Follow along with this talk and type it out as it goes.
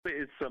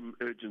is some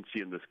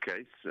urgency in this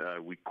case.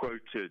 We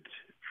quoted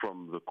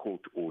from the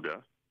court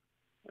order,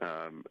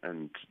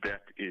 and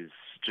that is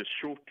just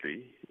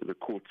shortly, the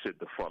court said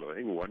the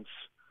following: once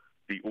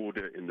the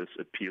order in this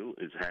appeal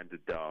is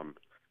handed down,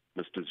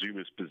 Mr.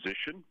 Zuma's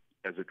position,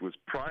 as it was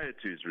prior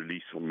to his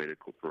release on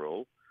medical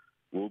parole,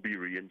 will be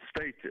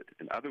reinstated.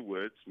 In other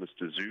words,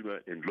 Mr. Zuma,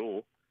 in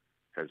law,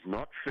 has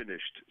not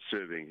finished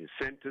serving his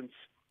sentence.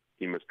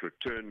 He must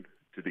return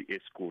to the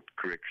Estcourt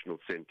Correctional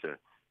Centre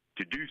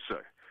to do so.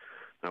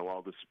 Now,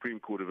 while the Supreme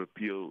Court of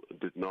Appeal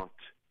did not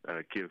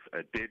give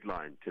a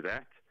deadline to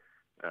that,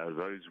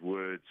 those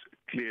words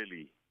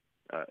clearly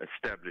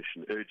establish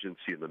an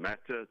urgency in the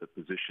matter. The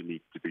position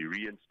needs to be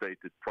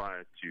reinstated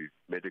prior to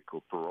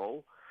medical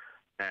parole.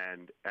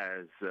 And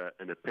as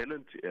an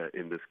appellant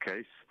in this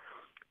case,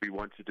 we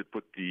wanted to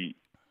put the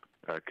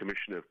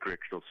Commissioner of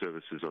Correctional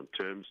Services on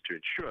terms to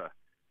ensure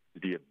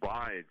that he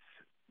abides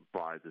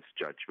by this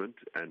judgment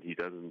and he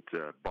doesn't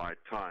buy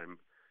time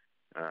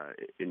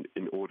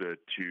in order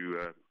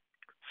to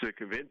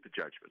circumvent the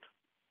judgment.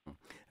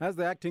 Has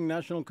the Acting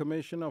National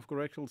Commissioner of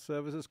Correctional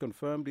Services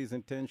confirmed his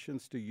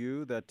intentions to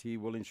you that he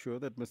will ensure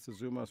that Mr.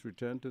 Zuma is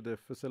returned to the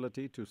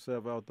facility to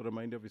serve out the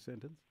remainder of his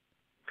sentence?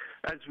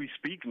 As we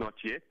speak, not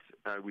yet.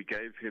 We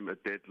gave him a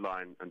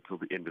deadline until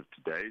the end of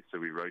today, so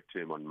we wrote to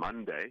him on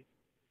Monday,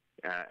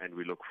 and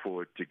we look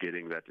forward to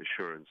getting that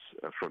assurance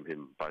from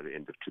him by the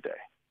end of today.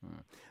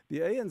 The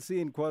ANC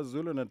in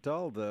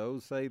KwaZulu-Natal, though,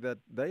 say that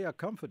they are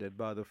comforted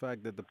by the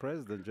fact that the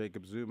President,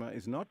 Jacob Zuma,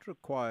 is not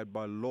required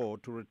by law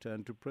to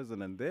return to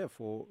prison and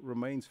therefore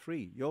remains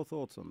free. Your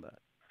thoughts on that?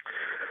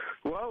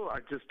 Well, I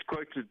just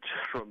quoted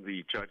from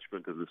the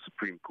judgment of the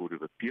Supreme Court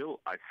of Appeal.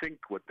 I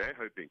think what they're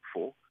hoping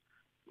for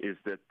is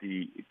that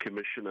the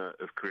Commissioner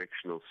of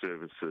Correctional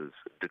Services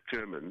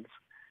determines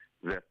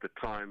that the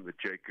time that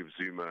Jacob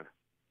Zuma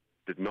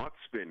did not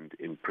spend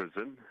in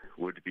prison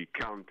would be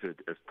counted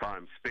as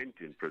time spent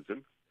in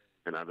prison.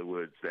 In other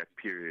words, that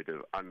period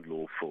of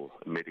unlawful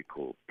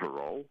medical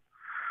parole.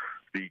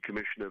 The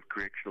Commissioner of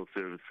Correctional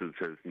Services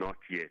has not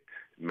yet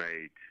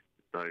made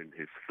known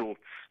his thoughts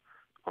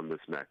on this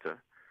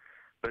matter.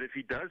 But if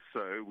he does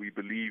so, we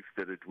believe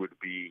that it would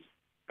be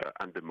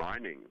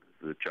undermining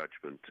the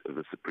judgment of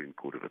the Supreme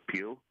Court of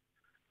Appeal.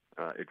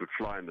 It would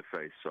fly in the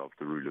face of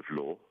the rule of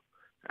law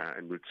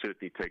and would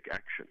certainly take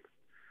action.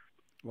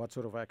 What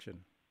sort of action?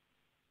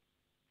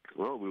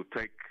 Well,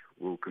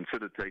 we'll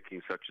consider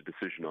taking such a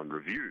decision on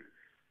review.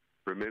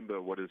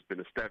 Remember, what has been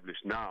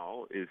established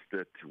now is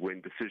that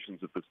when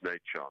decisions of this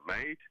nature are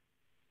made,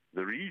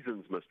 the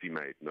reasons must be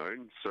made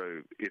known.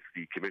 So if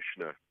the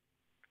Commissioner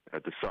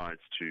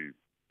decides to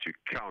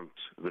count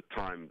the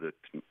time that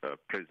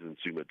President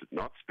Zuma did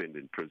not spend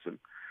in prison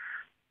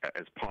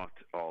as part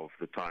of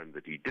the time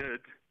that he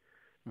did,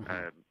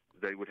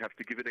 they would have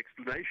to give an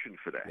explanation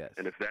for that. Yes.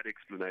 And if that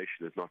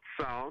explanation is not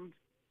sound,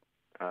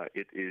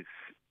 it is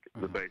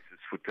the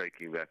basis for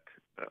taking that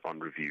on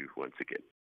review once again.